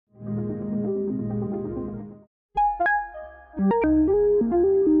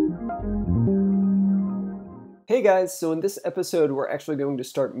Hey guys, so in this episode we're actually going to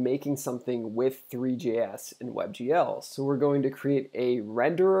start making something with Three.js and WebGL. So we're going to create a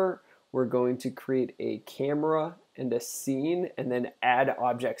renderer, we're going to create a camera and a scene, and then add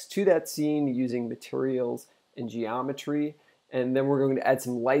objects to that scene using materials and geometry. And then we're going to add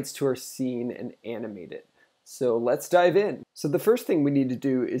some lights to our scene and animate it. So let's dive in. So the first thing we need to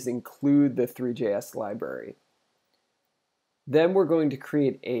do is include the Three.js library. Then we're going to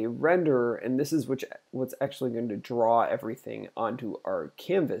create a renderer, and this is what's actually going to draw everything onto our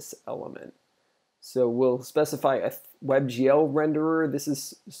canvas element. So we'll specify a WebGL renderer. This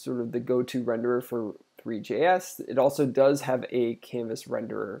is sort of the go-to renderer for Three.js. It also does have a canvas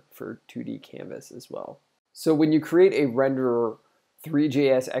renderer for 2D canvas as well. So when you create a renderer,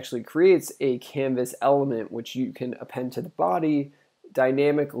 Three.js actually creates a canvas element which you can append to the body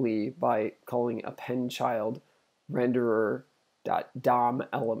dynamically by calling append child renderer.dom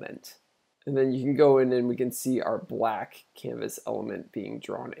element. And then you can go in and we can see our black canvas element being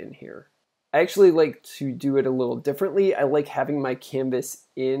drawn in here. I actually like to do it a little differently. I like having my canvas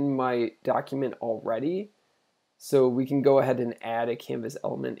in my document already. So we can go ahead and add a canvas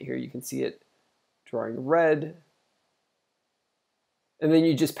element here. You can see it drawing red. And then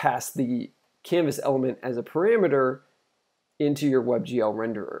you just pass the canvas element as a parameter into your WebGL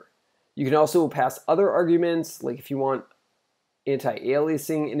renderer. You can also pass other arguments, like if you want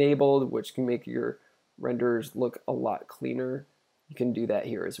anti-aliasing enabled, which can make your renders look a lot cleaner, you can do that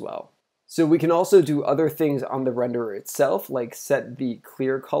here as well. So we can also do other things on the renderer itself, like set the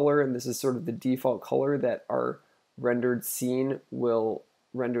clear color, and this is sort of the default color that our rendered scene will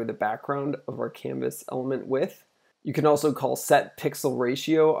render the background of our canvas element with. You can also call set pixel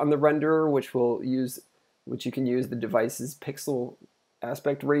ratio on the renderer, which you can use the device's pixel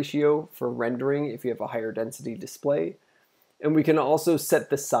aspect ratio for rendering if you have a higher density display. And we can also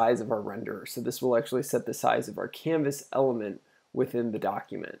set the size of our renderer. So this will actually set the size of our canvas element within the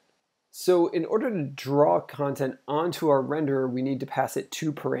document. So in order to draw content onto our renderer, we need to pass it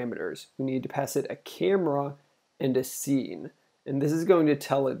two parameters. We need to pass it a camera and a scene. And this is going to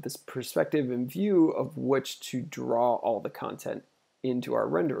tell it this perspective and view of which to draw all the content into our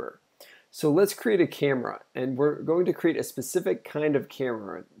renderer. So let's create a camera, and we're going to create a specific kind of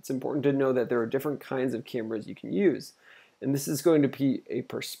camera. It's important to know that there are different kinds of cameras you can use. And this is going to be a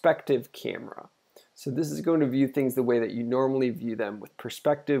perspective camera. So this is going to view things the way that you normally view them, with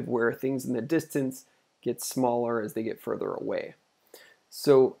perspective, where things in the distance get smaller as they get further away.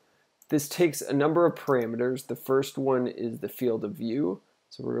 So this takes a number of parameters. The first one is the field of view.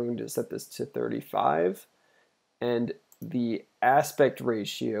 So we're going to set this to 35. And the aspect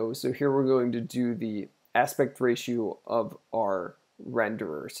ratio. So here we're going to do the aspect ratio of our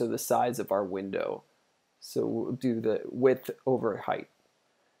renderer, so the size of our window. So we'll do the width over height.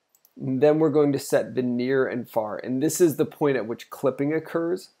 And then we're going to set the near and far. And this is the point at which clipping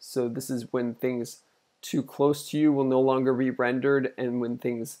occurs. So this is when things too close to you will no longer be rendered, and when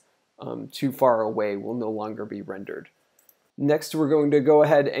things too far away will no longer be rendered. Next, we're going to go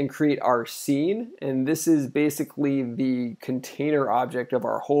ahead and create our scene. And this is basically the container object of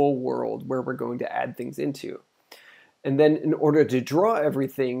our whole world where we're going to add things into. And then in order to draw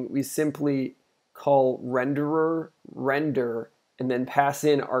everything, we simply call renderer render and then pass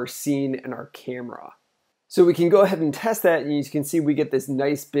in our scene and our camera. So we can go ahead and test that, and you can see we get this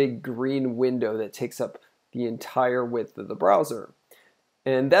nice big green window that takes up the entire width of the browser.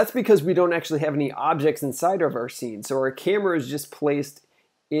 And that's because we don't actually have any objects inside of our scene. So our camera is just placed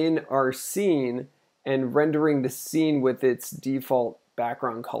in our scene and rendering the scene with its default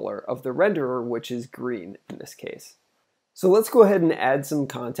background color of the renderer, which is green in this case. So let's go ahead and add some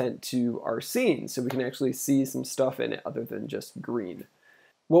content to our scene so we can actually see some stuff in it other than just green.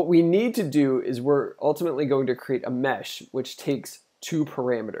 What we need to do is we're ultimately going to create a mesh which takes two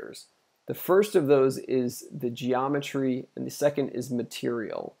parameters. The first of those is the geometry and the second is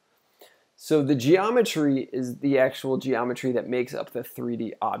material. So the geometry is the actual geometry that makes up the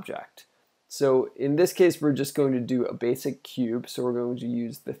 3D object. So in this case we're just going to do a basic cube, so we're going to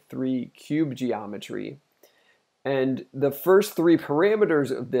use the 3 cube geometry. And the first three parameters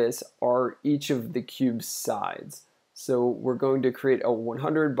of this are each of the cube's sides. So we're going to create a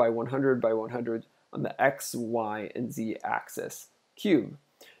 100 by 100 by 100 on the X, Y, and Z axis cube.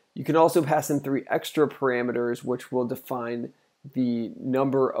 You can also pass in 3 extra parameters which will define the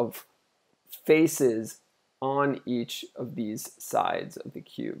number of faces on each of these sides of the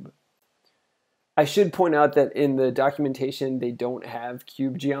cube. I should point out that in the documentation they don't have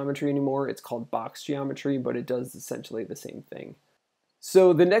cube geometry anymore. It's called box geometry, but it does essentially the same thing.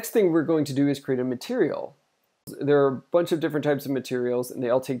 So the next thing we're going to do is create a material. there are a bunch of different types of materials, and they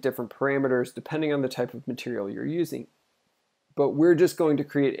all take different parameters depending on the type of material you're using. But we're just going to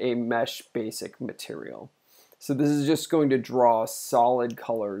create a mesh basic material. So this is just going to draw solid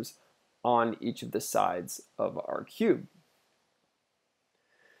colors on each of the sides of our cube.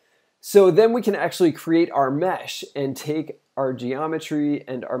 So then we can actually create our mesh and take our geometry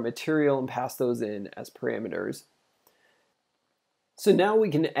and our material and pass those in as parameters. So now we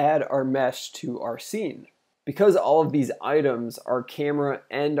can add our mesh to our scene. Because all of these items, our camera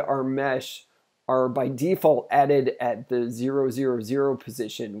and our mesh, are by default added at the 0, 0, 0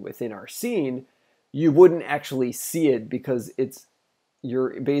 position within our scene, you wouldn't actually see it because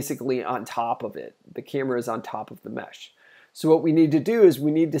you're basically on top of it. The camera is on top of the mesh. So what we need to do is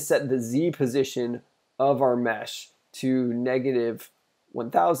we need to set the Z position of our mesh to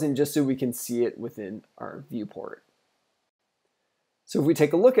 -1000 just so we can see it within our viewport. So if we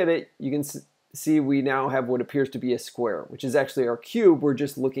take a look at it, you can see we now have what appears to be a square, which is actually our cube. We're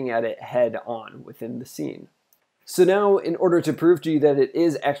just looking at it head on within the scene. So now, in order to prove to you that it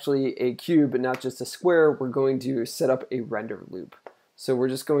is actually a cube and not just a square, we're going to set up a render loop. So we're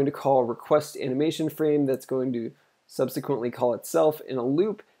just going to call request animation frame that's going to subsequently call itself in a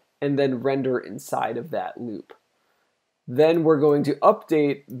loop and then render inside of that loop. Then we're going to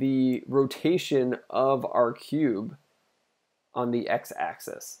update the rotation of our cube on the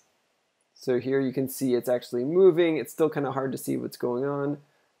x-axis. So here you can see it's actually moving. It's still kind of hard to see what's going on.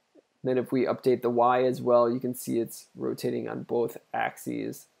 Then if we update the y as well, you can see it's rotating on both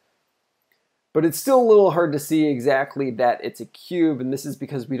axes. But it's still a little hard to see exactly that it's a cube, and this is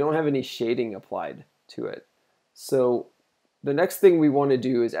because we don't have any shading applied to it. So the next thing we want to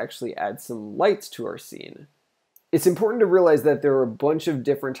do is actually add some lights to our scene. It's important to realize that there are a bunch of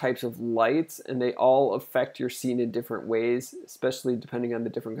different types of lights, and they all affect your scene in different ways, especially depending on the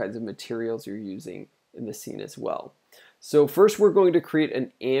different kinds of materials you're using in the scene as well. So first we're going to create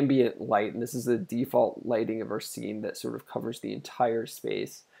an ambient light, and this is the default lighting of our scene that sort of covers the entire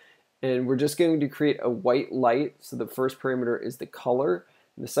space. And we're just going to create a white light. So the first parameter is the color,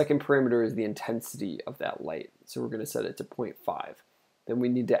 and the second parameter is the intensity of that light. So we're going to set it to 0.5. Then we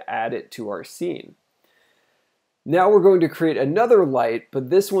need to add it to our scene. Now we're going to create another light, but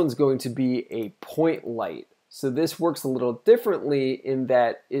this one's going to be a point light. So this works a little differently in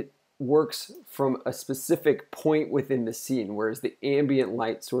that it works from a specific point within the scene, whereas the ambient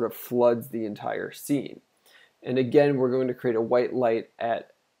light sort of floods the entire scene. And again, we're going to create a white light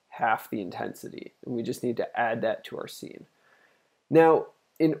at half the intensity, and we just need to add that to our scene. Now,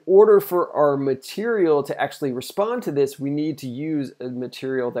 in order for our material to actually respond to this, we need to use a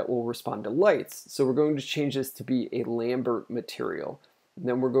material that will respond to lights. So we're going to change this to be a Lambert material. And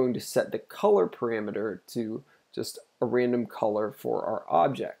then we're going to set the color parameter to just a random color for our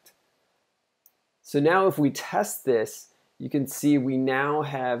object. So now if we test this, you can see we now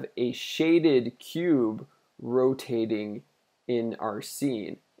have a shaded cube rotating in our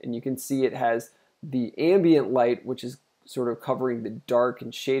scene. And you can see it has the ambient light, which is sort of covering the dark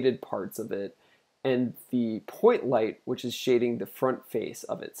and shaded parts of it, and the point light, which is shading the front face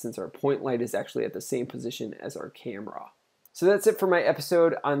of it, since our point light is actually at the same position as our camera. So that's it for my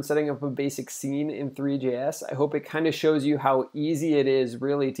episode on setting up a basic scene in Three.js. I hope it kind of shows you how easy it is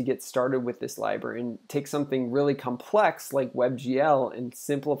really to get started with this library and take something really complex like WebGL and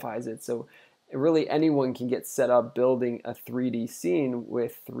simplifies it so really anyone can get set up building a 3D scene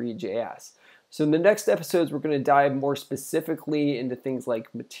with Three.js. So in the next episodes, we're going to dive more specifically into things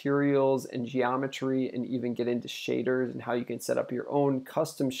like materials and geometry, and even get into shaders and how you can set up your own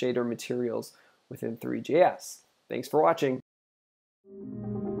custom shader materials within Three.js. Thanks for watching.